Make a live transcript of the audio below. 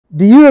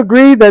Do you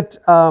agree that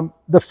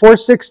the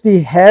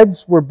 460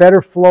 heads were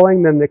better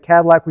flowing than the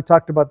Cadillac? We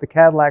talked about the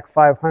Cadillac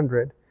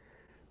 500.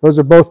 Those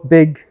are both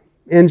big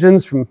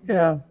engines from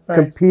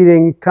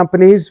competing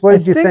companies. What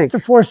did you think? I think the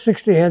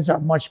 460 heads are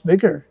much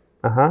bigger.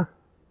 Uh-huh.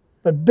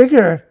 But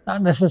bigger,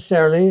 not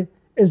necessarily,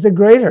 is the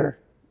greater.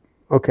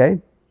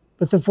 Okay.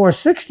 But the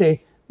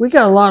 460, we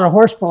got a lot of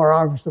horsepower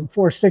out of some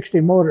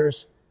 460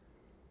 motors.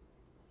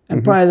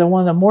 And probably the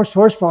one of the most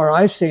horsepower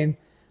I've seen,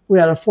 we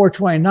had a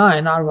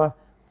 429 out of a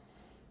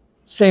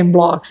same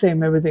block,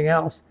 same everything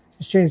else.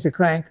 Just changed the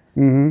crank.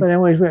 But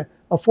anyways, a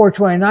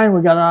 429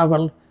 we got out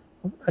of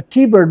a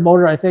T-Bird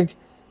motor, I think,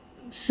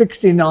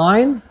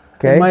 69.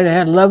 Okay. It might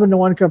have had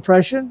 11-to-1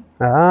 compression.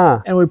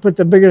 Ah. And we put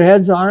the bigger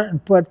heads on it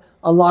and put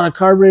a lot of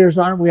carburetors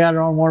on it. We had it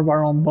on one of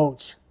our own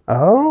boats.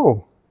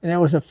 Oh. And it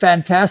was a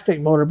fantastic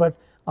motor. But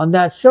on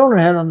that cylinder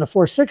head on the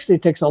 460,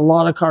 it takes a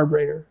lot of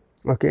carburetor.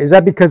 Okay. Is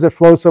that because it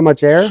flows so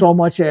much air? So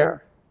much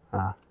air.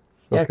 Ah.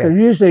 Yeah, because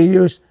usually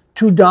you use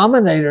 2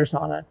 Dominators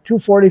on it, 2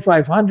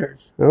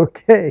 4500s.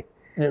 Okay.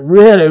 And it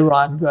really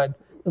run good.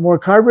 The more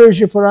carburetors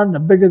you put on, the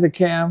bigger the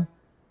cam,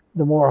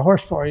 the more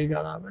horsepower you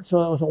got on it. So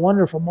it was a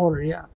wonderful motor, yeah.